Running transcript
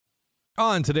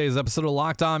On today's episode of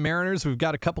Locked On Mariners, we've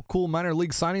got a couple cool minor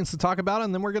league signings to talk about,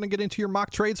 and then we're going to get into your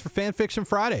mock trades for Fan Fiction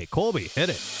Friday. Colby, hit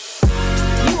it.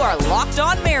 You are Locked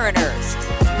On Mariners,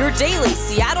 your daily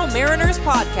Seattle Mariners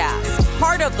podcast.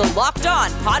 Part of the Locked On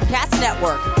Podcast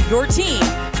Network, your team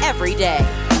every day.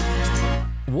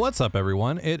 What's up,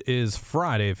 everyone? It is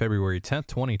Friday, February 10th,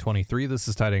 2023. This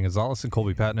is Ty Gonzalez and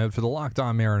Colby Patnode for the Locked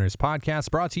On Mariners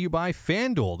podcast, brought to you by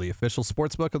FanDuel, the official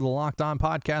sportsbook of the Locked On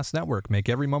Podcast Network. Make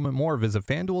every moment more. Visit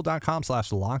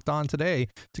FanDuel.com/LockedOn today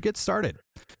to get started.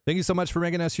 Thank you so much for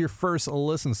making us your first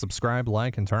listen. Subscribe,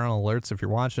 like, and turn on alerts if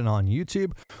you're watching on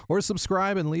YouTube, or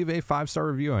subscribe and leave a 5-star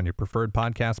review on your preferred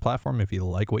podcast platform if you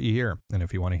like what you hear. And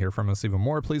if you want to hear from us even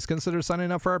more, please consider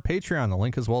signing up for our Patreon. The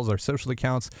link, as well as our social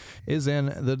accounts, is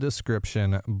in the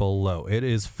description below. It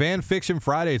is Fan Fiction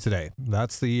Friday today.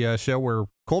 That's the show where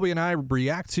Colby and I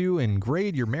react to and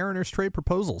grade your Mariners trade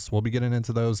proposals. We'll be getting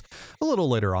into those a little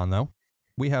later on, though.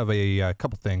 We have a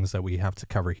couple things that we have to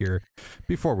cover here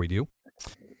before we do,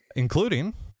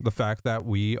 including the fact that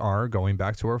we are going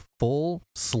back to our full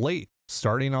slate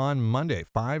starting on Monday.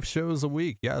 5 shows a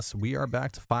week. Yes, we are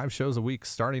back to 5 shows a week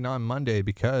starting on Monday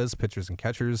because pitchers and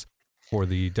catchers for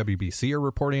the WBC are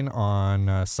reporting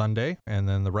on Sunday, and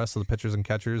then the rest of the pitchers and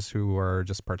catchers who are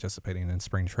just participating in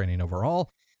spring training overall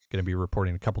going to be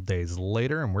reporting a couple days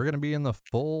later, and we're going to be in the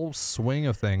full swing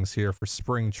of things here for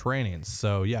spring training.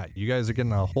 So yeah, you guys are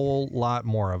getting a whole lot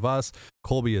more of us.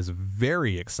 Colby is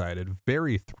very excited,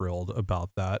 very thrilled about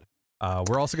that.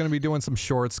 We're also going to be doing some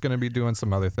shorts, going to be doing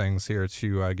some other things here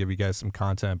to give you guys some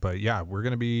content, but yeah, we're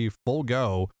going to be full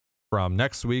go from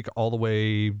next week all the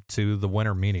way to the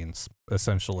winter meetings,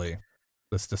 essentially,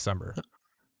 this December.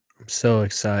 I'm so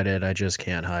excited. I just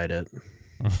can't hide it.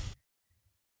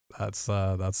 That's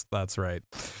right.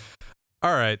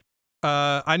 All right.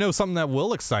 I know something that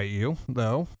will excite you,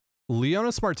 though.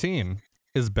 Leonys Martin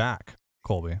is back,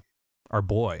 Colby. Our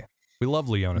boy. We love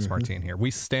Leonys Martin here.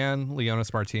 We stan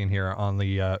Leonys Martin here on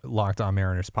the Locked On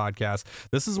Mariners podcast.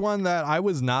 This is one that I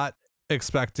was not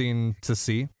expecting to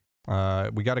see.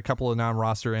 We got a couple of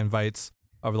non-roster invites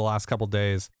over the last couple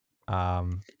days.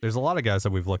 There's a lot of guys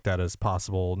that we've looked at as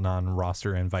possible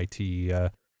non-roster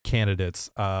invitee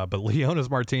candidates, but Leonys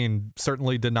Martin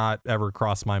certainly did not ever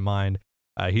cross my mind.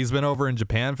 He's been over in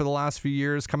Japan for the last few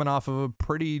years, coming off of a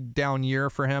pretty down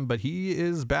year for him, but he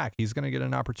is back. He's going to get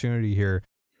an opportunity here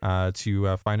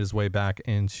to find his way back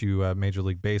into Major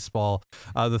League Baseball.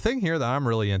 The thing here that I'm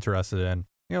really interested in,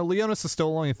 Leonys is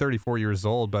still only 34 years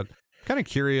old, but kind of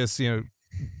curious,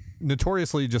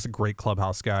 notoriously just a great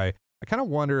clubhouse guy. I kind of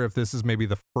wonder if this is maybe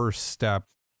the first step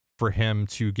for him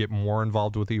to get more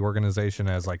involved with the organization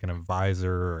as like an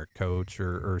advisor or a coach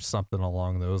or something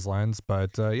along those lines.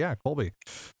 But yeah, Colby,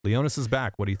 Leonys is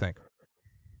back. What do you think?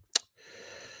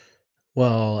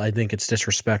 Well, I think it's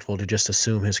disrespectful to just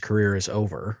assume his career is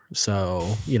over.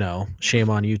 So, shame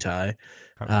on you, Ty.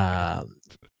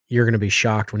 You're going to be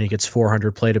shocked when he gets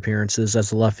 400 plate appearances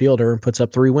as a left fielder and puts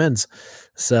up 3 wins.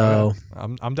 So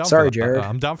I'm down. Sorry, for Jared.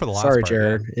 I'm down for the last Sorry, part,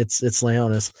 Jared. man. It's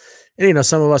Leonys. And,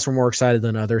 some of us were more excited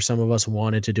than others. Some of us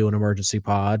wanted to do an emergency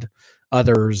pod.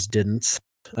 Others didn't.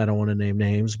 I don't want to name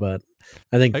names, but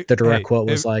I think the direct quote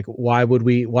was like, why would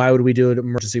we do an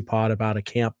emergency pod about a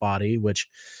camp body, which,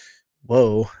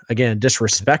 whoa, again,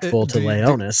 disrespectful to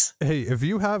Leonys. Hey, if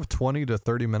you have 20 to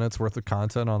 30 minutes worth of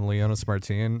content on Leonys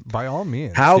Martin, by all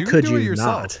means, how could you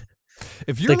not?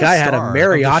 If you're the guy had a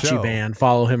mariachi band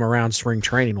follow him around spring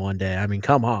training one day. I mean,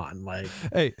 come on,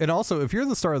 Hey, and also, if you're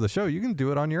the star of the show, you can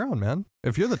do it on your own, man.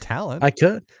 If you're the talent, I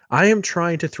could. I am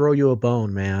trying to throw you a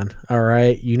bone, man. All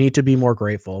right, you need to be more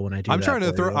grateful when I do. I'm trying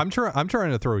to throw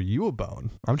you a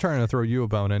bone. I'm trying to throw you a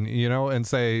bone, and and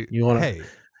say, hey.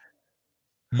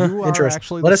 You are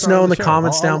actually let us know in the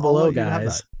comments down below,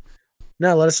 guys.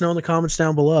 No, let us know in the comments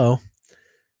down below.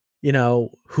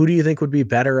 Who do you think would be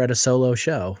better at a solo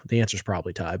show? The answer is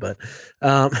probably Ty, but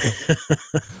well,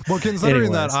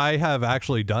 considering that I have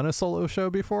actually done a solo show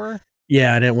before.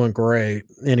 Yeah, and it went great.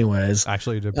 Anyways,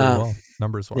 actually, it did pretty well,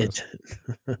 numbers wise.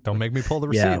 Don't make me pull the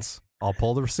receipts. Yeah. I'll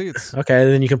pull the receipts. Okay,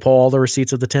 then you can pull all the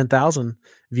receipts of the 10,000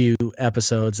 view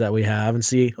episodes that we have and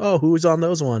see, who's on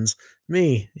those ones?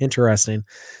 Me. Interesting.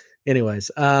 Anyways,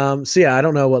 so yeah, I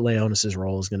don't know what Leonys's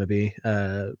role is going to be.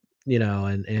 And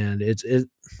it's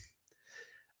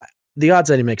the odds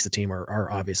that he makes the team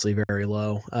are obviously very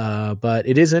low. But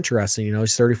it is interesting.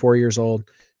 He's 34 years old.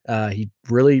 He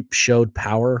really showed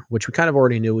power, which we kind of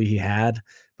already knew he had,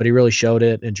 but he really showed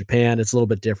it in Japan. It's a little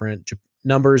bit different.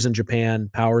 Numbers in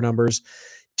Japan, power numbers,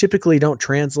 typically don't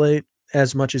translate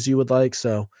as much as you would like.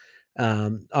 So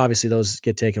obviously those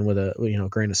get taken with a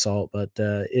grain of salt, but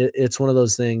it's one of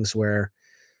those things where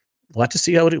we'll have to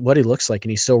see what he looks like. Can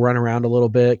he still run around a little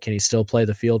bit? Can he still play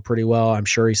the field pretty well? I'm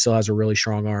sure he still has a really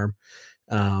strong arm.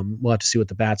 We'll have to see what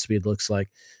the bat speed looks like.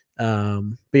 But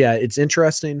yeah, it's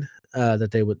interesting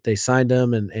that they signed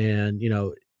him, and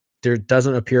there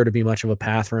doesn't appear to be much of a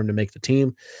path for him to make the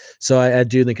team. So I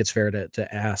do think it's fair to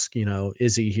ask,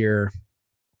 is he here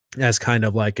as kind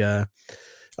of like a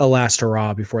last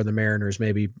hurrah before the Mariners,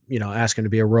 maybe, ask him to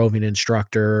be a roving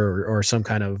instructor or some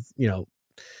kind of,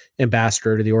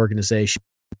 ambassador to the organization,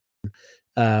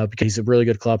 because he's a really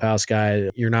good clubhouse guy.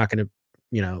 You're not going to,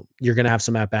 you're going to have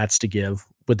some at-bats to give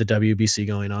with the WBC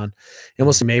going on. And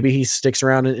we'll see, maybe he sticks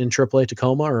around in AAA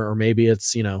Tacoma, or maybe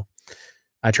it's,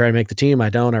 I try to make the team, I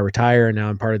don't, I retire, and now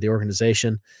I'm part of the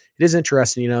organization. It is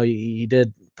interesting, he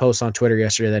did post on Twitter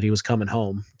yesterday that he was coming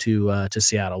home to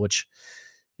Seattle, which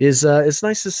is it's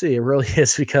nice to see. It really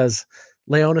is, because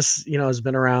Leonis, has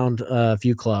been around a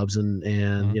few clubs, and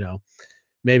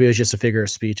maybe it was just a figure of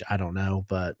speech. I don't know,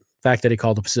 but the fact that he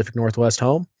called the Pacific Northwest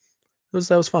home, that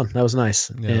was fun. That was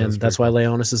nice, Yeah, and that's why cool.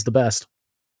 Leonis is the best.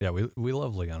 Yeah, we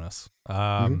love Leonis.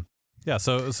 Yeah,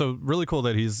 so really cool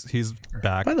that he's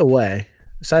back. By the way,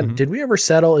 did we ever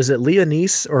settle? Is it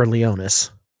Leonis or Leonis?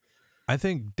 I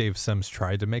think Dave Sims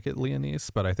tried to make it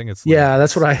Leonis, but I think it's Leonis.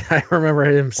 That's what I remember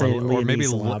him saying. Or maybe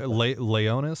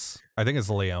Leonis. I think it's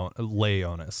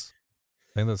Leonis.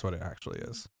 I think that's what it actually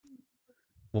is.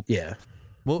 Yeah.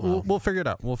 We'll figure it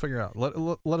out. We'll figure it out.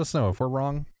 Let us know if we're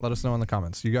wrong. Let us know in the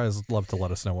comments. You guys love to let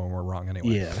us know when we're wrong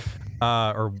anyway. Yeah.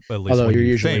 Or at least although when you're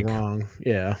you usually think. Wrong.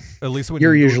 Yeah. At least when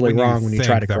you're usually when wrong you when you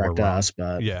try to correct us,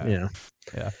 but yeah.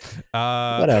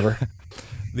 Whatever.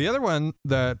 The other one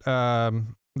that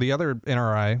the other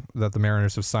NRI that the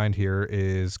Mariners have signed here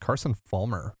is Carson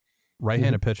Fulmer,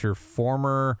 right-handed pitcher,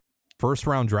 former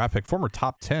first-round draft pick, former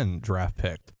top 10 draft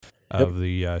pick of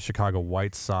the Chicago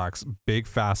White Sox. Big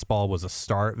fastball, was a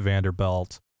star at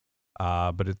Vanderbilt,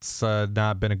 but it's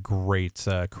not been a great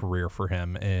career for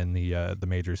him in the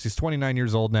majors. He's 29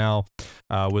 years old now,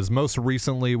 was most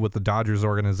recently with the Dodgers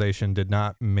organization, did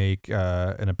not make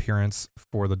an appearance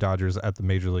for the Dodgers at the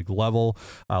major league level.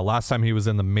 Last time he was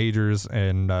in the majors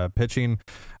and pitching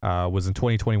was in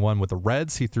 2021 with the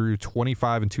Reds. He threw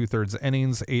 25 2/3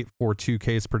 innings,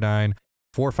 8.42 Ks per nine,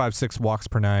 4.56 walks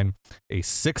per nine, a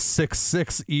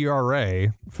 6.66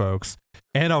 ERA, folks,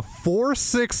 and a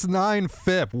 4.69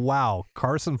 FIP. Wow,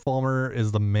 Carson Fulmer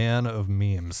is the man of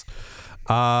memes.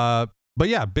 But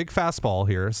yeah, big fastball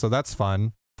here, so that's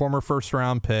fun. Former first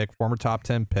round pick, former top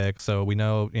 10 pick, so we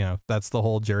know, that's the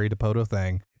whole Jerry DiPoto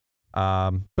thing.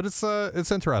 But it's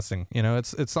interesting,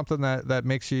 it's something that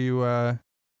makes you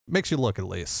look, at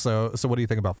least. So what do you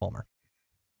think about Fulmer?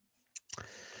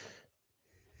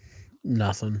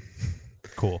 Nothing.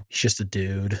 Cool. He's just a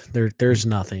dude. There's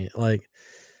nothing. Like,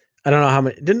 I don't know how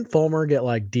many. Didn't Fulmer get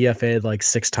like DFA'd like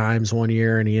 6 times one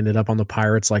year, and he ended up on the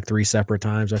Pirates like 3 separate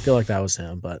times? I feel like that was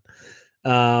him, but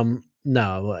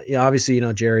no. Yeah, obviously,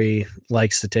 Jerry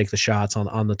likes to take the shots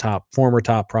on the former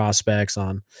top prospects,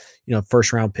 on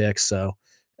first round picks. So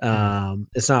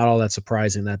it's not all that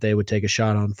surprising that they would take a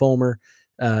shot on Fulmer.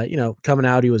 Coming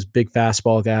out, he was big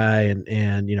fastball guy, and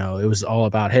it was all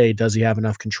about, hey, does he have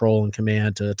enough control and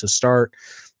command to start?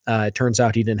 It turns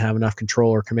out he didn't have enough control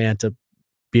or command to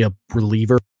be a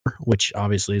reliever, which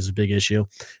obviously is a big issue.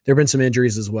 There have been some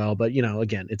injuries as well, but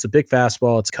again, it's a big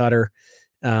fastball, it's cutter,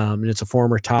 and it's a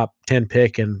former top 10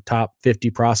 pick and top 50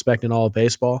 prospect in all of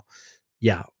baseball.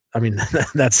 Yeah, I mean,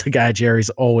 that's the guy Jerry's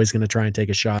always going to try and take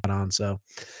a shot on. So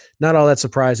not all that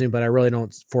surprising, but I really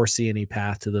don't foresee any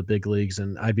path to the big leagues.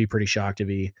 And I'd be pretty shocked if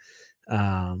he,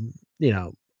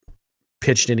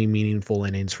 pitched any meaningful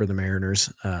innings for the Mariners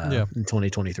in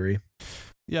 2023.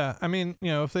 Yeah. I mean,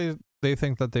 if they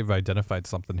think that they've identified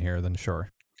something here, then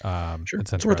sure. Sure.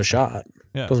 It's worth a shot.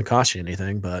 Yeah. It doesn't cost you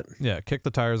anything, but yeah, kick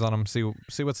the tires on him, see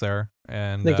what's there.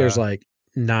 And I think there's like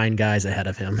 9 guys ahead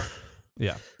of him.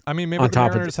 Yeah. I mean, maybe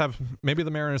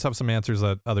the Mariners have some answers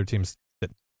that other teams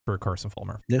did for Carson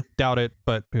Fulmer. Yeah. Doubt it,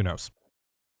 but who knows?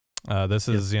 This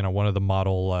is, one of the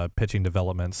model pitching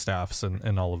development staffs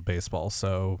in all of baseball.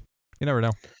 So you never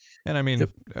know. And I mean,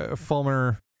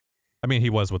 Fulmer, he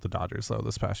was with the Dodgers though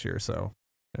this past year. So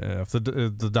if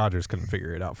the Dodgers couldn't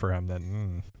figure it out for him,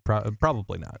 then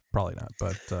probably not.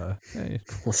 But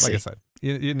we'll see. Like I said,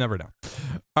 you never know.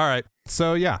 All right.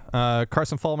 So yeah,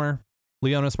 Carson Fulmer,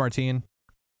 Leonis Martin,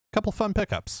 couple fun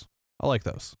pickups. I like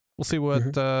those. We'll see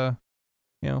what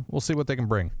we'll see what they can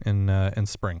bring in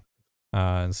spring,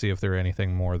 and see if they're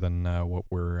anything more than what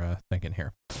we're thinking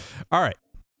here. All right.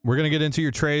 We're going to get into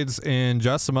your trades in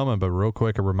just a moment, but real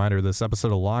quick, a reminder, this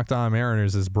episode of Locked On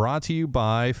Mariners is brought to you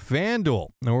by FanDuel.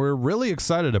 Now, we're really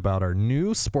excited about our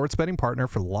new sports betting partner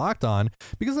for Locked On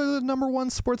because they're the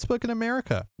 #1 sports book in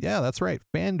America. Yeah, that's right,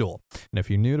 FanDuel. And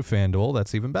if you're new to FanDuel,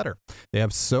 that's even better. They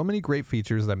have so many great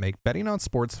features that make betting on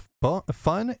sports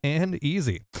fun and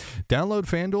easy. Download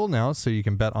FanDuel now so you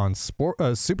can bet on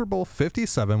Super Bowl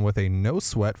 57 with a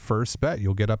no-sweat first bet.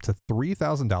 You'll get up to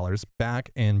 $3,000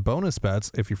 back in bonus bets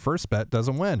if your first bet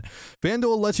doesn't win.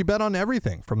 FanDuel lets you bet on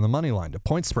everything from the money line to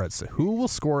point spreads to who will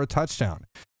score a touchdown.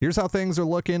 Here's how things are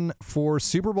looking for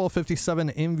Super Bowl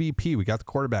 57 MVP. We got the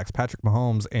quarterbacks, Patrick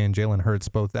Mahomes and Jalen Hurts,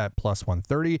 both at plus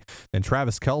 130. Then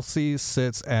Travis Kelce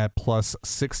sits at plus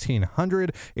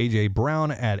 1,600. A.J. Brown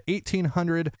at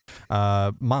 1,800.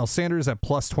 Miles Sanders at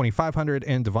plus 2,500.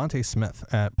 And Devontae Smith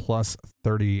at plus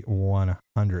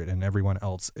 3,100. And everyone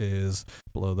else is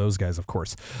below those guys, of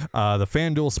course. The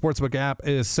FanDuel Sportsbook app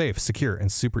is safe, secure,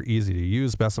 and super easy to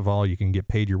use. Best of all, you can get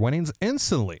paid your winnings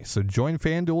instantly. So join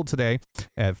FanDuel today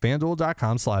at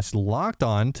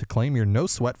FanDuel.com/lockedon to claim your no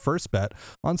sweat first bet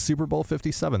on Super Bowl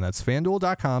 57. That's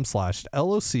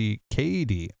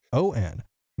FanDuel.com/LOCKEDON.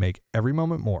 Make every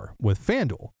moment more with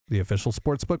FanDuel, the official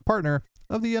sportsbook partner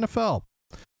of the NFL.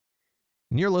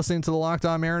 And you're listening to the Locked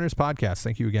On Mariners podcast.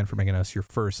 Thank you again for making us your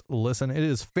first listen. It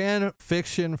is Fan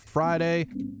Fiction Friday.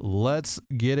 Let's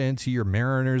get into your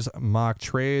Mariners mock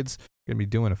trades. Going to be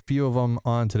doing a few of them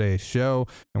on today's show.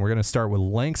 And we're going to start with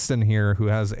Langston here, who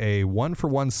has a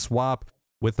 1-for-1 swap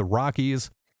with the Rockies.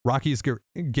 Rockies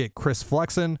get Chris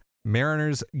Flexen.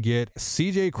 Mariners get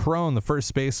CJ Cron, the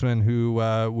first baseman, who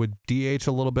would DH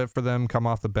a little bit for them, come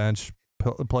off the bench,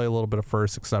 play a little bit of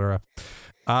first, etc.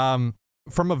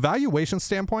 From a valuation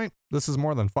standpoint, this is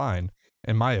more than fine,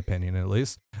 in my opinion, at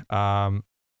least. But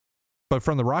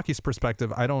from the Rockies'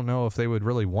 perspective, I don't know if they would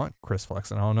really want Chris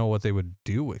Flexen. I don't know what they would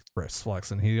do with Chris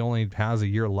Flexen. He only has a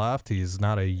year left. He's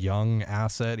not a young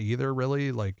asset either,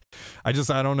 really. I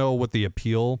don't know what the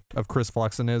appeal of Chris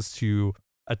Flexen is to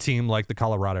a team like the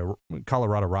Colorado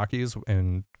Rockies,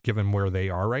 and given where they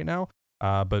are right now.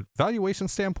 But valuation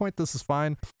standpoint, this is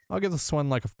fine. I'll give this one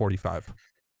like a 45.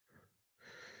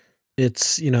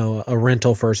 It's, a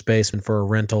rental first baseman for a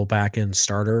rental back end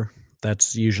starter.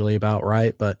 That's usually about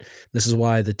right. But this is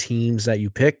why the teams that you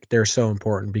pick, they're so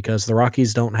important, because the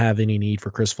Rockies don't have any need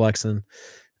for Chris Flexen.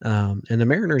 And the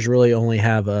Mariners really only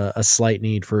have a slight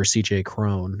need for CJ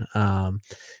Cron.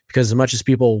 Because as much as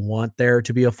people want there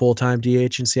to be a full-time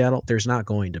DH in Seattle, there's not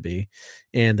going to be.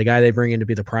 And the guy they bring in to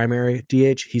be the primary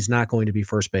DH, he's not going to be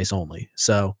first base only.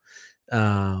 So,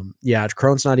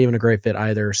 Cron's not even a great fit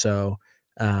either. So,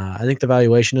 I think the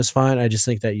valuation is fine. I just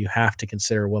think that you have to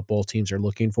consider what both teams are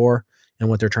looking for and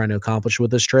what they're trying to accomplish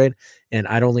with this trade. And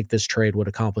I don't think this trade would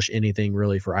accomplish anything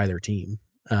really for either team.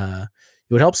 It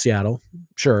would help Seattle.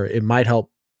 Sure. It might help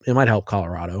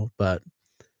Colorado, but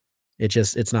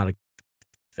it's not a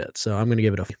fit. So I'm going to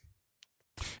give it a.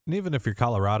 And even if you're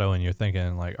Colorado and you're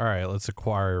thinking like, all right, let's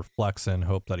acquire Flexen,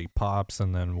 hope that he pops,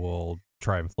 and then we'll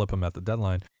try and flip him at the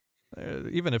deadline.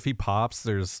 Even if he pops,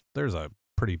 there's a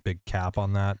pretty big cap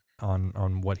on that,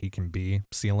 on what he can be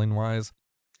ceiling wise.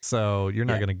 So you're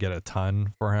not going to get a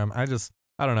ton for him. I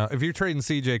don't know. If you're trading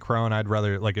CJ Cron, I'd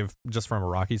rather, if just from a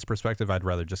Rockies perspective, I'd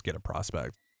rather just get a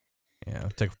prospect.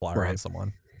 Take a flyer on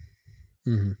someone.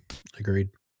 Mm-hmm. Agreed.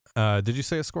 Did you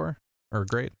say a score or a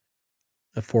grade?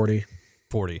 A 40.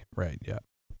 40, right. Yeah.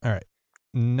 All right.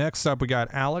 Next up, we got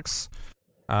Alex.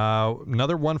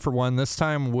 Another 1-for-1, this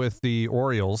time with the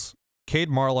Orioles. Cade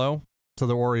Marlowe to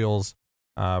the Orioles.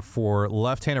 For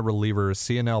left-handed reliever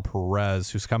Cionel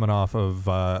Perez, who's coming off of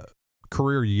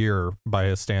career year by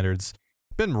his standards.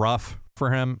 Been rough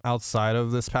for him outside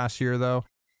of this past year, though.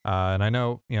 And I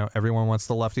know, everyone wants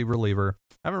the lefty reliever.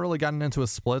 I haven't really gotten into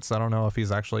his splits. I don't know if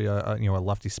he's actually a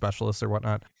lefty specialist or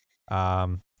whatnot.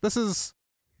 This is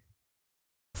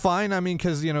fine. I mean,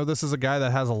 because, this is a guy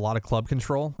that has a lot of club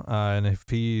control. And if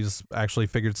he's actually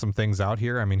figured some things out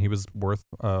here, I mean, he was worth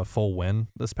a full win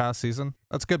this past season.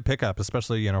 That's a good pickup,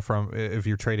 especially, from if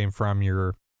you're trading from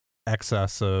your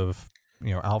excess of,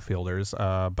 outfielders.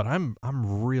 But I'm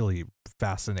really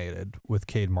fascinated with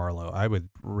Cade Marlowe. I would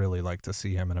really like to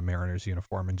see him in a Mariners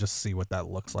uniform and just see what that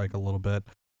looks like a little bit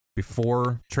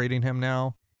before trading him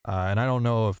now. And I don't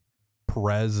know if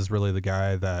Perez is really the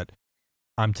guy that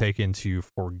I'm taking to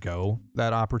forego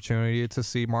that opportunity to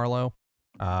see Marlowe.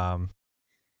 But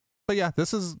yeah,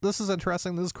 this is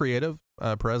interesting. This is creative.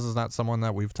 Perez is not someone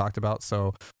that we've talked about,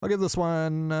 so I'll give this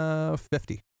one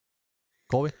 50.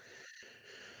 Colby?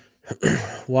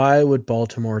 Why would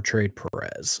Baltimore trade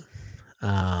Perez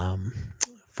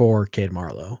for Cade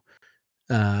Marlowe?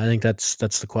 I think that's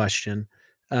the question.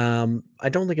 I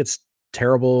don't think it's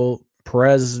terrible.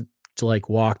 Perez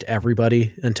walked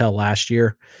everybody until last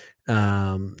year.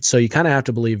 So you kind of have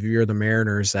to believe if you're the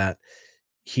Mariners that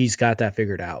he's got that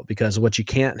figured out, because what you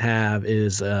can't have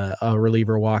is a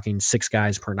reliever walking 6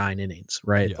 guys per 9 innings,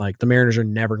 right? Yeah. Like the Mariners are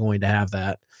never going to have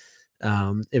that.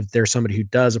 If there's somebody who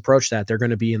does approach that, they're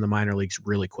going to be in the minor leagues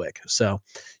really quick. So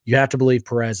you have to believe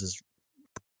Perez is,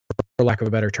 for lack of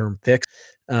a better term, fixed.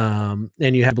 And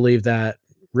you have to believe that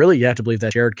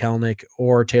Jared Kelenic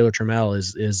or Taylor Trammell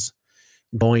is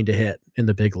going to hit in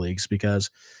the big leagues, because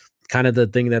kind of the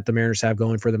thing that the Mariners have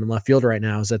going for them in left field right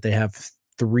now is that they have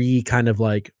 3 kind of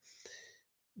like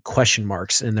question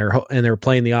marks, and they're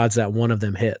playing the odds that one of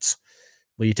them hits.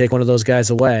 Well, you take one of those guys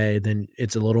away, then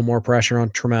it's a little more pressure on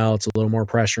Trammell. It's a little more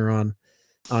pressure on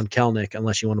Kelenic,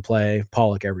 unless you want to play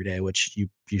Pollock every day, which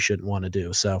you shouldn't want to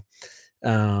do. So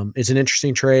it's an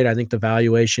interesting trade. I think the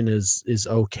valuation is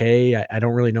okay. I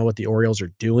don't really know what the Orioles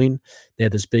are doing. They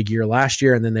had this big year last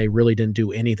year, and then they really didn't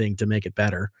do anything to make it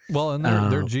better. Well, and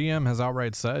their GM has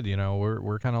outright said,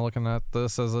 we're kind of looking at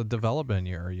this as a development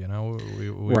year. We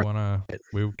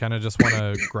kind of just want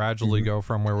to gradually go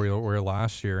from where we were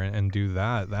last year and do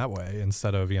that way,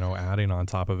 instead of adding on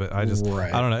top of it. I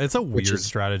don't know. It's a weird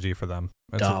strategy for them.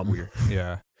 It's dumb.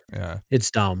 Yeah.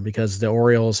 It's dumb because the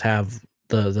Orioles have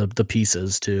the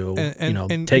pieces to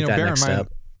take that next step.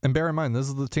 And bear in mind, this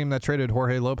is the team that traded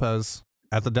Jorge Lopez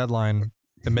at the deadline,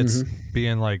 amidst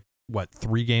being 3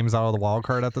 games out of the wild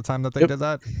card at the time that they did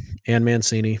that. And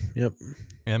Mancini. Yep.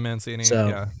 And Mancini.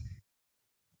 So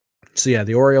yeah,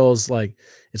 the Orioles,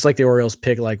 it's like the Orioles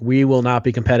pick, we will not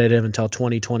be competitive until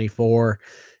 2024.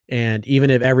 And even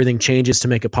if everything changes to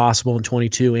make it possible in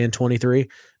 22 and 23,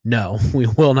 no, we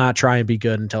will not try and be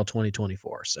good until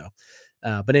 2024. So,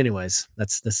 but anyways,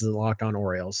 this is a Locked On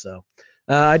Orioles. So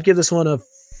I'd give this one I'll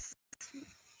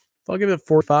give it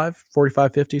 45,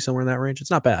 50, somewhere in that range.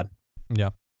 It's not bad.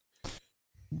 Yeah.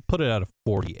 Put it at a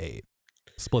 48.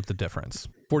 Split the difference.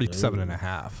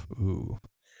 47.5. Ooh.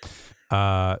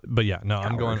 But yeah, no,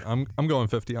 I'm going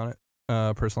 50 on it.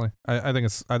 Personally, I think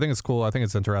it's cool. I think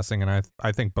it's interesting, and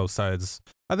I think both sides.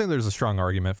 I think there's a strong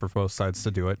argument for both sides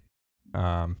to do it.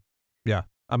 Yeah,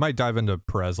 I might dive into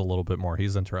Perez a little bit more.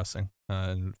 He's interesting,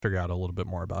 and figure out a little bit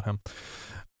more about him.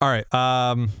 All right.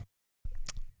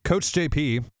 Coach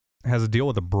JP has a deal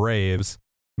with the Braves.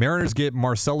 Mariners get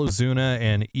Marcell Ozuna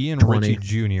and Ian Ritchie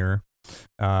Jr.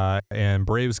 And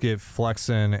Braves get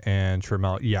Flexen and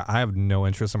Trammell. Yeah, I have no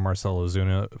interest in Marcell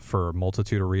Ozuna for a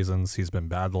multitude of reasons. He's been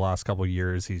bad the last couple of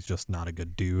years. He's just not a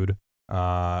good dude.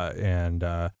 And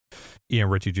Ian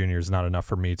Ritchie Jr. is not enough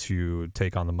for me to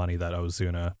take on the money that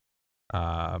Ozuna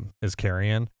is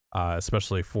carrying,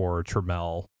 especially for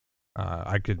Trammell.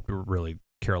 I could really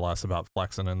care less about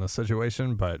Flexen in this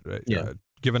situation, but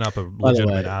giving up a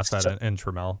legitimate asset in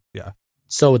Trammell, yeah.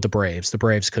 So with the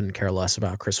Braves couldn't care less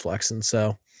about Chris Flexen.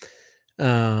 So,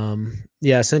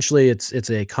 essentially it's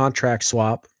a contract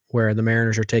swap where the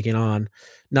Mariners are taking on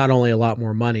not only a lot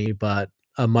more money, but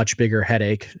a much bigger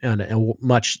headache and a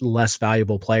much less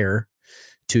valuable player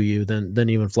to you than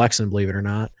even Flexen, believe it or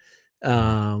not.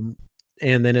 And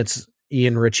then it's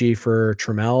Ian Ritchie for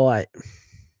Trammell.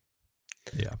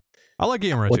 I like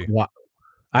Ian Ritchie.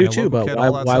 I do too, but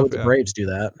why would the Braves do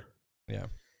that? Yeah.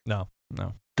 No.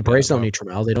 The Braves don't need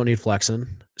Trammell. They don't need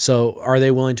Flexen. So are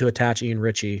they willing to attach Ian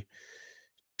Ritchie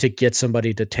to get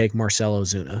somebody to take Marcell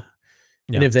Ozuna?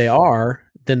 Yeah. And if they are,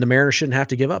 then the Mariners shouldn't have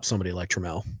to give up somebody like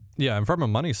Trammell. Yeah, and from a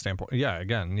money standpoint,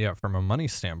 from a money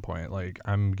standpoint,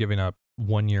 I'm giving up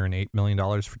 1 year and $8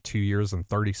 million for 2 years and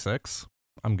 36.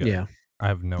 I'm good. Yeah. I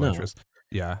have no interest.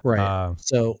 Yeah. Right.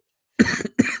 So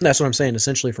that's what I'm saying.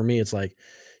 Essentially for me, it's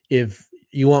if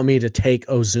you want me to take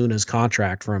Ozuna's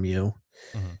contract from you,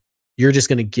 you're just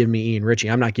going to give me Ian Ritchie.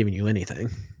 I'm not giving you anything.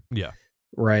 Yeah.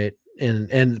 Right.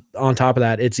 And on top of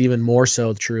that, it's even more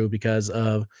so true because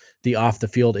of the off the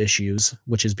field issues,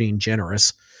 which is being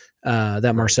generous,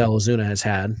 that Marcell Ozuna has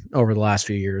had over the last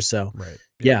few years. So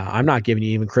I'm not giving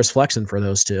you even Chris Flexen for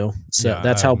those two. So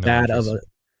that's how bad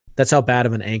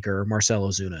of an anchor Marcell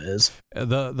Ozuna is.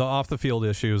 The off the field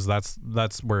issues,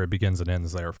 that's where it begins and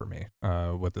ends there for me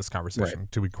with this conversation,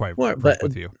 to be quite frank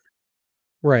with you.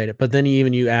 Right. But then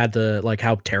you add the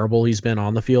how terrible he's been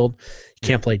on the field. He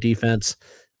can't play defense.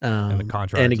 And the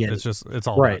contract. And again, it's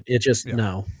all right. It just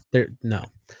no.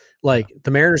 The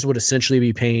Mariners would essentially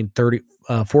be paying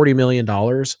 $40 million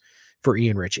for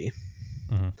Ian Ritchie,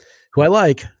 who I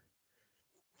like.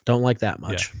 Don't like that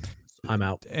much. Yeah. I'm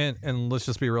out. And let's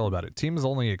just be real about it. Teams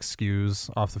only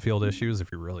excuse off the field issues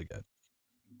if you're really good.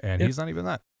 And he's not even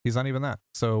that. He's not even that.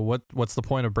 So what's the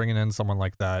point of bringing in someone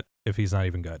like that if he's not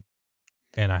even good?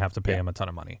 And I have to pay him a ton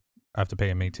of money. I have to pay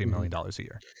him $18 million a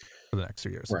year for the next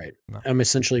 3 years. Right. No. I'm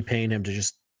essentially paying him to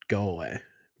just go away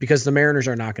because the Mariners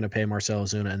are not going to pay Marcell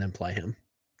Ozuna and then play him.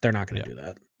 They're not going to do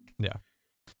that. Yeah.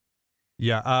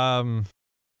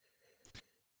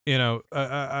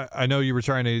 I know you were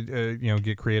trying to,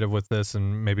 get creative with this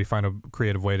and maybe find a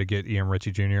creative way to get Ian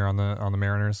Ritchie Jr. on the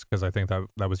Mariners, because I think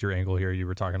that was your angle here. You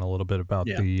were talking a little bit about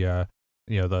the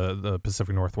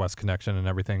Pacific Northwest connection and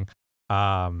everything.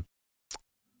 But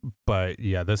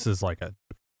yeah, this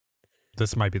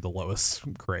might be the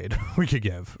lowest grade we could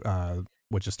give,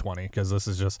 which is 20, because this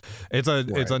is just it's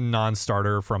a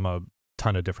non-starter from a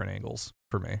ton of different angles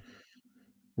for me.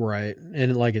 Right.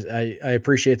 And like I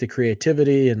appreciate the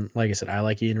creativity, and like I said, I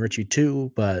like Ian Ritchie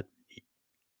too, but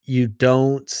you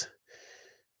don't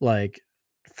like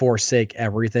forsake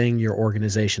everything your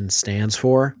organization stands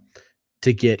for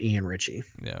to get Ian Ritchie.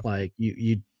 Yeah. Like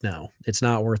you no, it's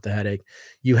not worth the headache.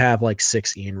 You have like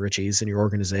 6 Ian Ritchies in your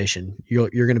organization. You're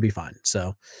going to be fine.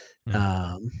 So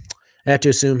I have to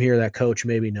assume here that coach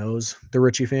maybe knows the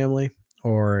Ritchie family,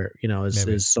 or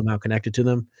is somehow connected to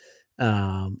them.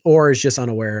 Or is just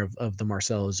unaware of the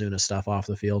Marcell Ozuna stuff off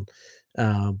the field.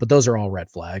 But those are all red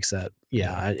flags that,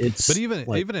 it's. But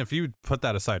even if you put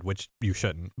that aside, which you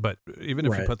shouldn't, but even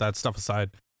if you put that stuff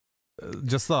aside,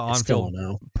 just the on-field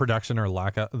production or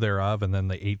lack thereof, and then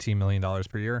the $18 million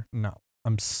per year, no,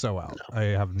 I'm so out. No. I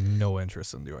have no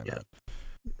interest in doing that.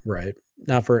 Right.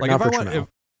 Not for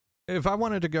if I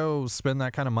wanted to go spend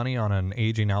that kind of money on an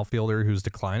aging outfielder who's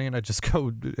declining, I'd just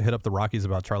go hit up the Rockies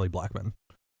about Charlie Blackmon.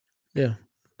 Yeah.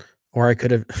 Or I could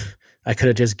have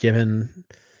just given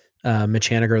Mitch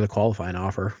Haniger the qualifying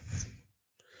offer.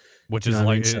 Which is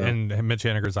and Mitch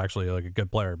Haniger is actually like a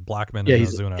good player. Blackmon and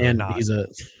Ozuna and not.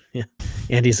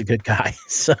 He's a good guy.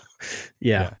 So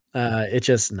it's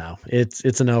just no.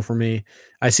 It's a no for me.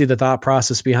 I see the thought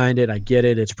process behind it. I get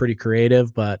it. It's pretty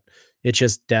creative, but it's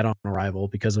just dead on arrival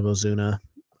because of Ozuna.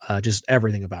 Just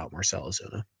everything about Marcell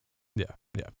Ozuna. Yeah.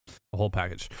 The whole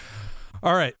package.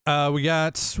 All right, we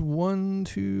got 1,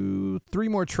 2, 3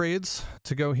 more trades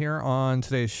to go here on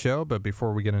today's show. But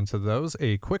before we get into those,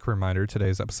 a quick reminder,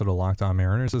 today's episode of Locked On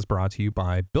Mariners is brought to you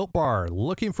by Built Bar.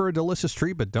 Looking for a delicious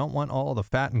treat but don't want all the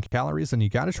fat and calories? And you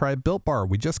got to try Built Bar.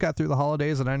 We just got through the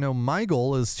holidays, and I know my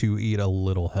goal is to eat a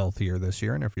little healthier this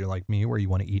year. And if you're like me, where you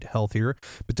want to eat healthier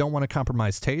but don't want to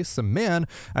compromise taste, then man,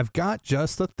 I've got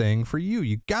just the thing for you.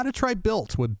 You got to try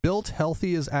Built. With Built,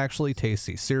 healthy is actually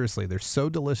tasty. Seriously, they're so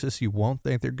delicious you won't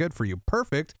think they're good for you.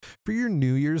 Perfect for your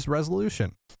New Year's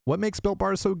resolution. What makes Built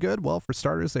Bars so good? Well, for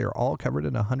starters, they are all covered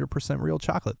in 100% real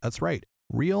chocolate. That's right,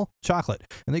 real chocolate.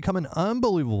 And they come in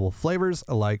unbelievable flavors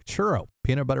like churro,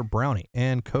 peanut butter brownie,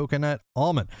 and coconut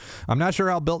almond. I'm not sure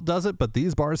how Built does it, but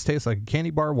these bars taste like a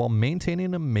candy bar while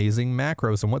maintaining amazing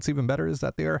macros. And what's even better is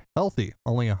that they are healthy.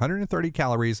 Only 130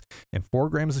 calories and 4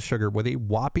 grams of sugar with a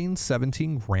whopping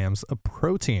 17 grams of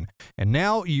protein. And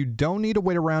now you don't need to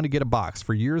wait around to get a box.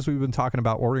 For years, we've been talking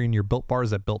about ordering your Built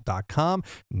Bars at Built.com.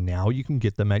 Now you can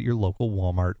get them at your local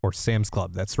Walmart or Sam's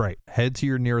Club. That's right. Head to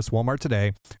your nearest Walmart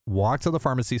today, walk to the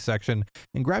pharmacy section,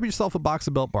 and grab yourself a box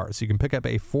of Built Bars. You can pick up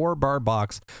a 4-bar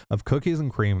box of cookies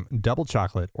and cream, double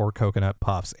chocolate, or coconut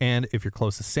puffs. And if you're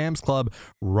close to Sam's Club,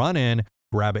 run in,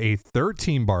 grab a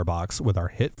 13-bar box with our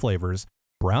hit flavors,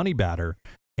 brownie batter,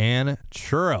 and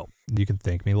churro. You can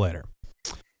thank me later.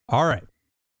 All right.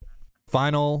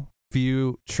 Final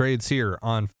few trades here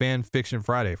on Fan Fiction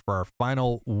Friday for our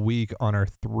final week on our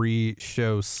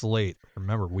 3-show slate.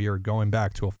 Remember, we are going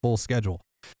back to a full schedule.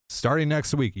 Starting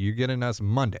next week, you're getting us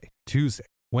Monday, Tuesday,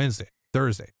 Wednesday,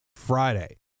 Thursday,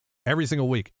 Friday, every single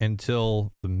week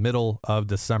until the middle of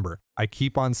December. I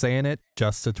keep on saying it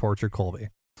just to torture Colby.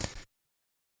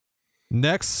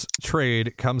 Next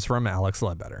trade comes from Alex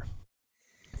Ledbetter.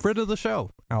 Friend of the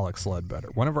show, Alex Ledbetter,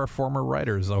 one of our former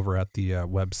writers over at the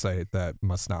website that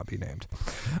must not be named.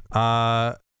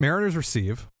 Mariners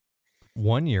receive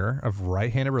 1 year of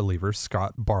right-handed reliever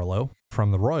Scott Barlow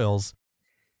from the Royals.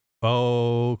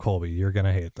 Oh, Colby, you're going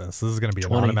to hate this. This is going to be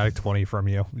 20. An automatic 20 from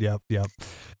you. Yep.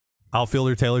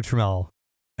 Outfielder Taylor Trammell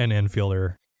and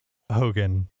infielder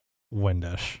Hogan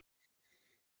Windish.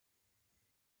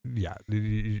 Yeah.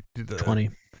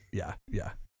 20. Yeah.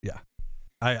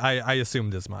 I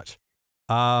assumed as much.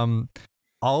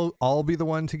 I'll be the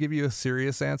one to give you a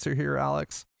serious answer here,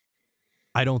 Alex.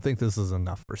 I don't think this is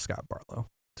enough for Scott Barlow,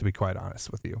 to be quite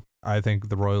honest with you. I think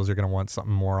the Royals are going to want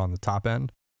something more on the top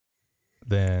end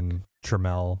than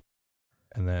Trammell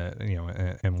and then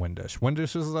and Windish.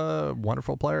 Windish is a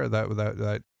wonderful player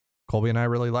that Colby and I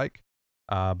really like,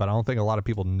 but I don't think a lot of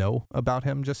people know about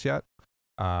him just yet.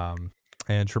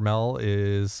 And Trammell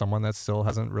is someone that still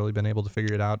hasn't really been able to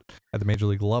figure it out at the major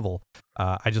league level.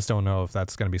 I just don't know if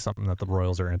that's going to be something that the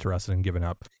Royals are interested in giving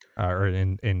up, or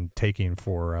in taking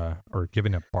for, or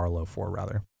giving up Barlow for,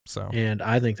 rather. So, And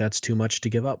I think that's too much to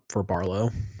give up for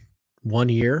Barlow. 1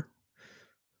 year.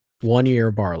 1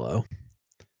 year Barlow.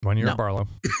 1 year No. Barlow,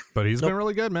 but he's Nope. been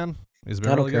really good, man. He's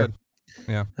been I don't really care. good.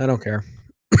 Yeah. I don't care.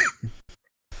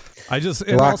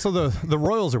 And Rock- also the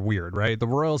Royals are weird, right? The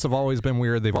Royals have always been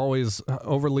weird. They've always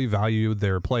overly valued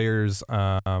their players.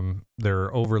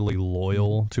 They're overly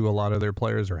loyal to a lot of their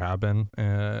players, or have been,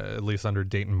 at least under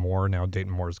Dayton Moore. Now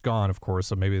Dayton Moore's gone, of course,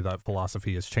 so maybe that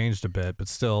philosophy has changed a bit. But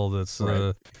still, this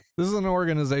is an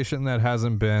organization that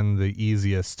hasn't been the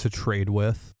easiest to trade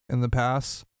with in the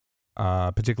past,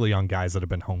 particularly on guys that have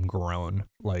been homegrown,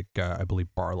 like I believe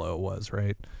Barlow was,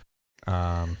 right?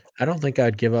 I don't think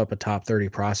I'd give up a top 30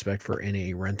 prospect for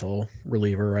any rental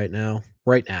reliever right now.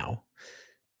 Right now.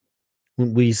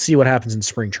 When we see what happens in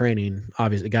spring training,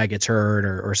 obviously the guy gets hurt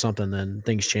or something, then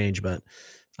things change. But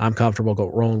I'm comfortable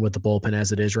rolling with the bullpen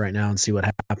as it is right now and see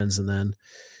what happens. And then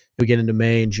if we get into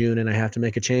May and June and I have to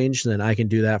make a change, then I can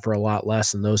do that for a lot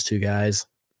less than those two guys.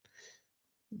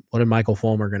 What did Michael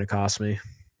Fulmer going to cost me?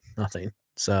 Nothing.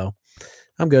 So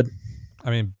I'm good. I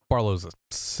mean, Barlow's a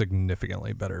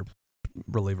significantly better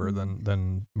reliever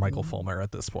than Michael Fulmer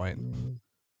at this point.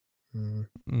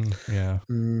 Yeah.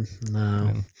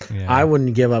 No. Yeah. I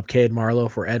wouldn't give up Cade Marlowe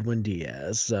for Edwin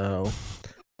Diaz. So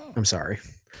I'm sorry.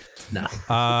 No.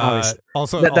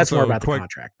 Also, that's more about quick, the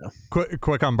contract, though.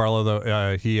 Quick on Barlow,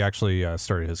 though. He actually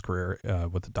started his career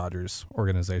with the Dodgers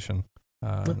organization.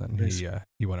 And then Nice.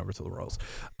 he went over to the Royals.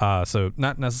 So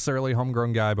not necessarily a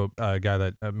homegrown guy, but a guy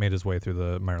that made his way through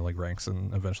the minor league ranks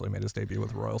and eventually made his debut with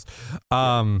the Royals.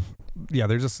 Yeah,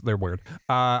 they're weird.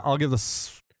 I'll give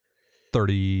this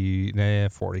 40.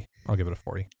 I'll give it a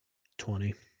 40.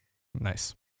 20.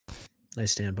 Nice. I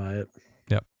stand by it.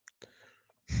 Yep.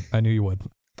 I knew you would.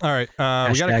 All right. We got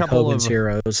a Hashtag couple Hogan's of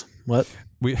heroes. What?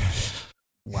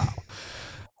 Wow.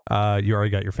 You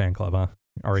already got your fan club, huh?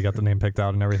 Already got the name picked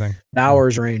out and everything.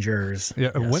 Bowers Rangers.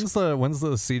 Yeah. Yes. When's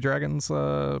the Sea Dragons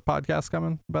podcast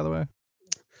coming, by the way?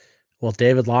 Well,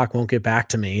 David Locke won't get back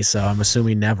to me, so I'm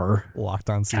assuming never. Locked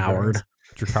on Sea Coward.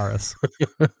 Dragons. Dracarys.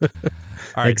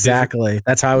 All right. Exactly.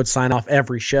 That's how I would sign off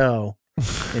every show.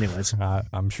 Anyways.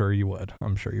 I'm sure you would.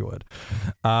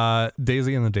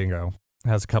 Daisy and the Dingo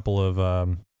has a couple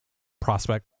of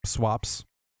prospect swaps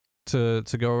to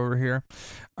go over here.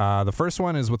 The first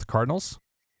one is with the Cardinals.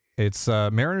 It's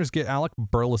Mariners get Alec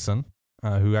Burleson,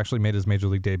 who actually made his major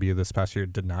league debut this past year.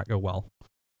 Did not go well.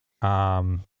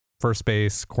 First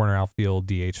base, corner outfield,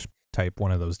 DH type,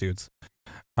 one of those dudes.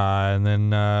 And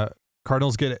then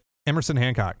Cardinals get Emerson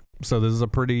Hancock. So this is a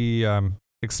pretty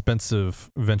expensive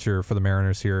venture for the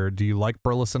Mariners here. Do you like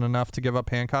Burleson enough to give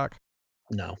up Hancock?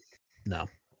 No.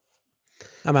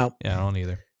 I'm out. Yeah, I don't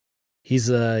either. He's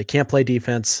can't play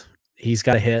defense. He's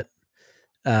got to hit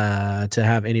to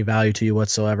have any value to you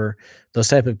whatsoever. Those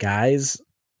type of guys,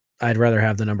 I'd rather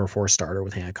have the number 4 starter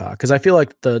with Hancock, because I feel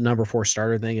like the number 4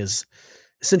 starter thing is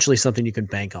essentially something you can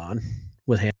bank on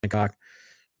with Hancock.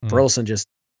 Burleson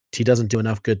he doesn't do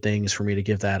enough good things for me to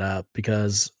give that up,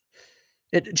 because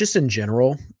it just in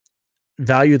general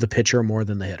value the pitcher more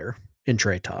than the hitter in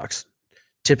trade talks.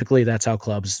 Typically that's how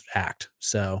clubs act.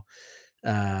 So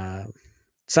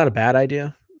it's not a bad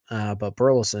idea. But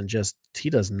Burleson he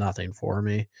does nothing for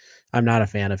me. I'm not a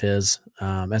fan of his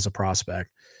as a prospect.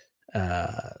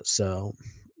 So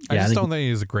I just don't think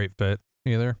he's a great fit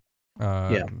either.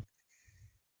 Yeah.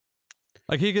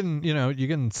 Like you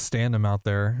can stand him out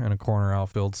there in a corner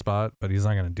outfield spot, but he's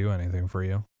not going to do anything for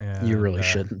you. And, you really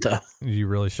shouldn't, though. You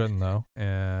really shouldn't, though.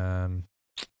 And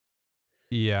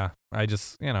yeah, I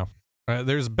just,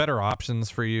 there's better options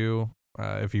for you.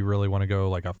 If you really want to go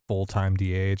like a full-time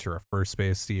DH or a first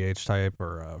base DH type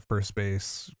or a first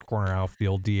base corner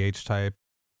outfield DH type,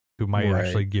 who might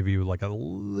actually give you like a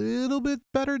little bit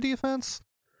better defense.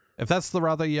 If that's the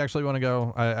route that you actually want to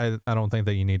go, I don't think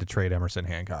that you need to trade Emerson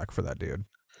Hancock for that dude.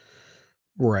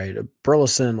 Right.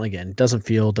 Burleson, again,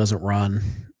 doesn't run.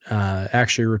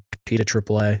 Actually repeated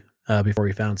AAA before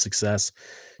he found success.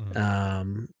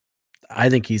 Mm-hmm. I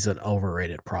think he's an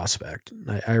overrated prospect.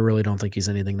 I really don't think he's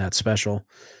anything that special.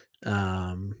 So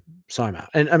I'm out.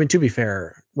 And I mean, to be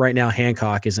fair, right now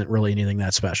Hancock isn't really anything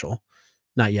that special.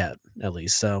 Not yet, at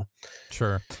least. So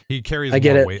sure. He carries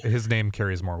more weight. His name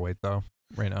carries more weight though,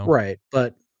 right now. Right.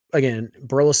 But again,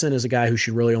 Burleson is a guy who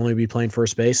should really only be playing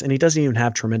first base, and he doesn't even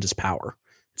have tremendous power.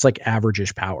 It's like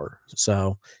average-ish power.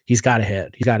 So he's got to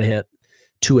hit. He's got to hit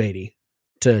 280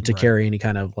 to Right. carry any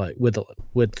kind of like with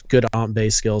good on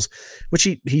base skills, which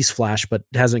he's flashed but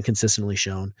hasn't consistently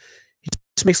shown. He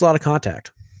just makes a lot of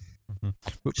contact. Mhm.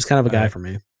 Just kind of a guy I- for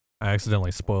me. I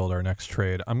accidentally spoiled our next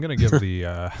trade. I'm gonna give the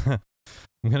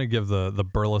I'm gonna give the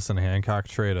Burleson Hancock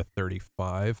trade a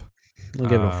 35. I'll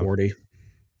give it a 40.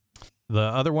 The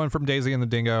other one from Daisy and the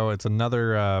Dingo, it's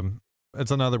another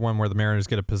one where the Mariners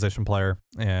get a position player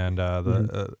and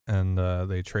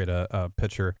they trade a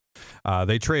pitcher.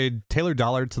 They trade Taylor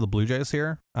Dollard to the Blue Jays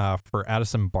here for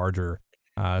Addison Barger,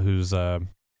 who's a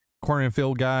corner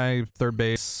infield guy, third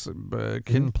base,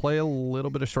 can play a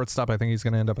little bit of shortstop. I think he's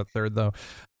going to end up at third though.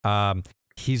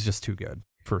 He's just too good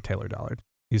for Taylor Dollard.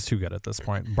 He's too good at this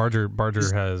point. Barger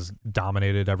has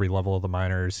dominated every level of the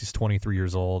minors. He's 23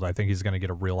 years old. I think he's going to get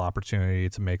a real opportunity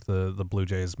to make the Blue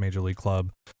Jays Major League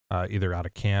Club either out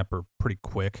of camp or pretty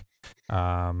quick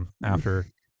after.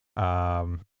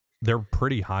 They're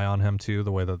pretty high on him too,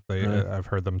 the way that I've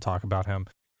heard them talk about him.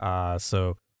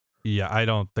 So yeah, I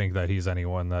don't think that he's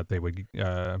anyone that they would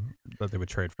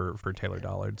trade for Taylor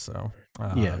Dollard. So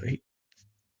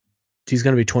he's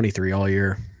going to be 23 all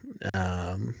year.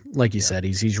 Like you said,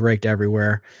 he's raked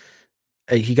everywhere.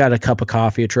 He got a cup of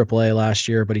coffee at AAA last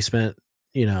year, but he spent,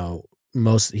 he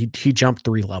jumped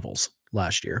 3 levels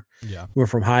last year. Yeah. Went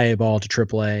from high A ball to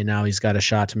AAA. Now he's got a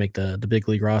shot to make the big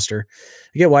league roster.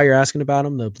 I get why you're asking about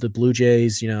him. The Blue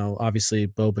Jays, obviously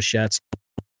Bo Bichette's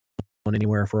went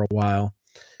anywhere for a while.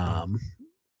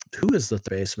 Who is the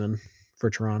third baseman for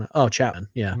Toronto? Oh, Chapman.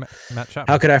 Yeah. Matt Chapman.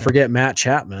 How could I forget Matt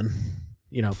Chapman?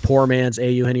 Poor man's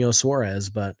Eugenio Suarez,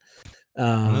 but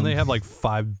and then they have like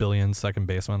 5 billion second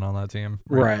basemen on that team.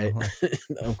 Right.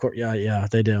 Of course. Yeah,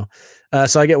 they do.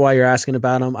 So I get why you're asking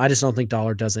about him. I just don't think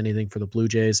Dollard does anything for the Blue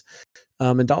Jays.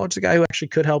 And Dollard's a guy who actually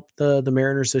could help the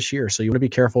Mariners this year. So you want to be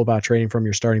careful about trading from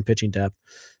your starting pitching depth.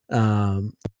 A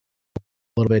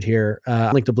little bit here.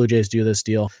 I think the Blue Jays do this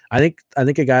deal. I think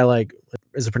a guy like,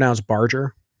 is it pronounced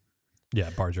Barger? Yeah,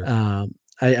 Barger.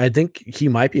 I think he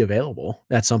might be available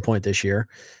at some point this year.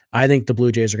 I think the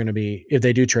Blue Jays are going to be, if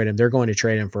they do trade him, they're going to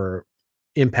trade him for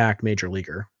impact major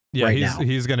leaguer. Yeah, right now.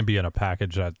 He's going to be in a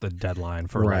package at the deadline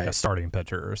for like a starting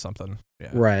pitcher or something. Yeah.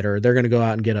 Right, or they're going to go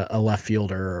out and get a left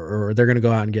fielder, or they're going to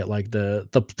go out and get like the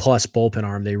plus bullpen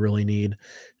arm they really need.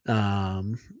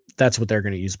 That's what they're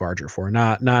going to use Barger for,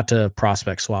 not to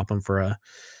prospect swap him for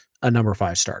a number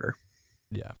 5 starter.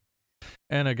 Yeah.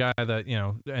 And a guy that,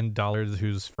 and Dollard,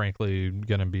 who's frankly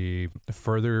going to be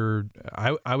further,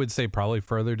 I would say probably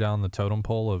further down the totem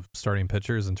pole of starting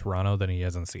pitchers in Toronto than he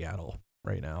is in Seattle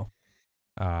right now.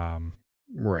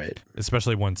 Right.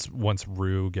 Especially once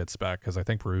Rue gets back, because I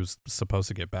think Rue's supposed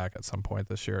to get back at some point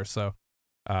this year. So,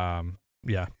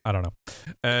 yeah, I don't know.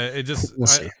 We'll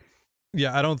see.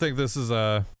 Yeah, I don't think this is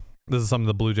something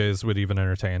the Blue Jays would even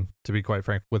entertain, to be quite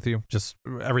frank with you. Just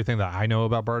everything that I know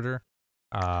about Barger.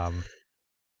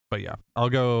 But yeah, I'll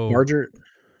go Barger.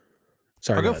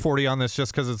 Sorry, I'll go 40 on this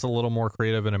just because it's a little more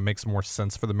creative and it makes more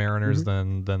sense for the Mariners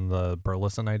than the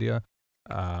Burleson idea.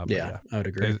 Yeah, I would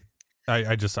agree.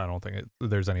 I don't think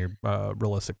there's any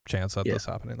realistic chance of this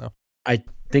happening though. I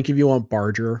think if you want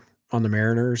Barger on the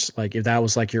Mariners, like if that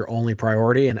was like your only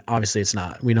priority, and obviously it's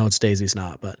not. We know it's Daisy's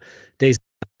not, but Daisy's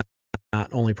not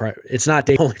only it's not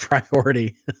the only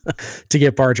priority to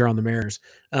get Barger on the Mariners.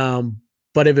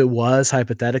 But if it was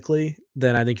hypothetically,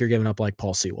 then I think you're giving up like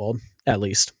Paul Sewald at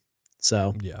least.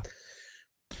 So yeah.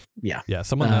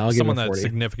 Someone that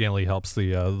significantly helps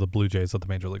the Blue Jays at the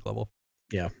major league level.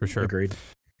 Yeah, for sure. Agreed.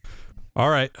 All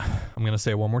right, I'm gonna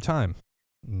say it one more time.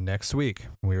 Next week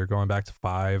we are going back to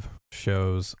 5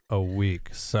 shows a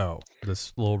week. So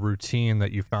this little routine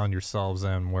that you found yourselves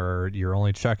in, where you're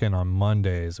only checking on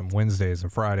Mondays and Wednesdays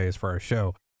and Fridays for our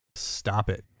show, stop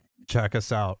it. Check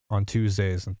us out on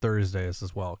Tuesdays and Thursdays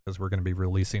as well, because we're going to be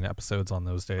releasing episodes on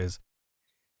those days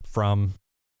from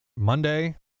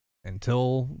Monday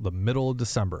until the middle of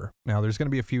December. Now, there's going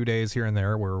to be a few days here and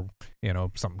there where,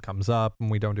 something comes up and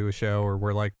we don't do a show, or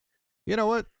we're like, you know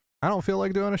what? I don't feel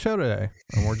like doing a show today,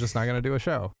 and we're just not going to do a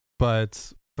show.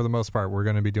 But for the most part, we're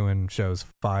going to be doing shows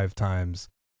 5 times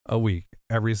a week,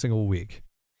 every single week.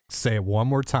 Say it one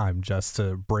more time just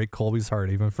to break Colby's heart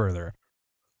even further.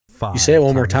 5 you say it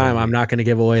one more time, I'm not going to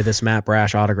give away this Matt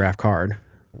Brash autograph card.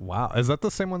 Wow. Is that the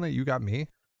same one that you got me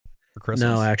for Christmas?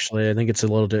 No, actually, I think it's a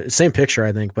little same picture,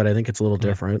 I think, but I think it's a little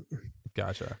different.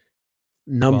 Gotcha.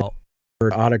 Numbered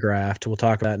autographed. We'll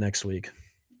talk about that next week.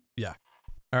 Yeah.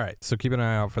 All right. So keep an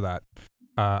eye out for that.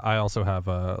 I also have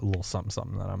a little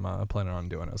something that I'm planning on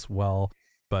doing as well,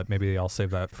 but maybe I'll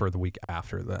save that for the week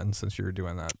after then, since you're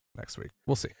doing that next week.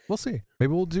 We'll see.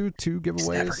 Maybe we'll do 2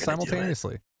 giveaways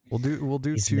simultaneously. We'll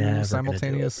do 2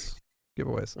 simultaneous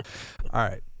giveaways. All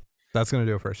right. That's going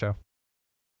to do it for our show.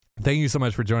 Thank you so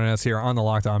much for joining us here on the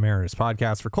Locked On Mariners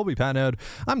podcast. For Colby Patnode,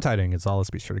 I'm Ty Dane Gonzalez.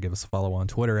 Be sure to give us a follow on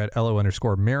Twitter at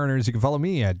LO_Mariners. You can follow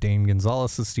me at Dane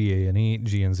Gonzalez, that's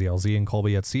DANEGNZLZ, and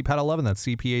Colby at CPAT11, that's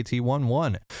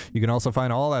CPAT11. You can also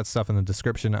find all that stuff in the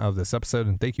description of this episode.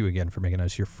 And thank you again for making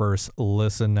us your first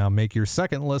listen. Now make your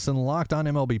second listen. Locked On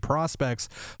MLB Prospects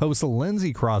host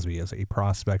Lindsey Crosby is a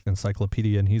prospect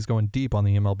encyclopedia, and he's going deep on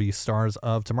the MLB stars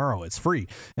of tomorrow. It's free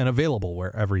and available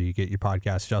wherever you get your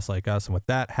podcasts, just like us. And with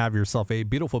that, have yourself a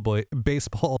beautiful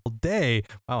baseball day.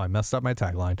 Wow, I messed up my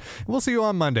tagline. We'll see you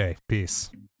on Monday. Peace.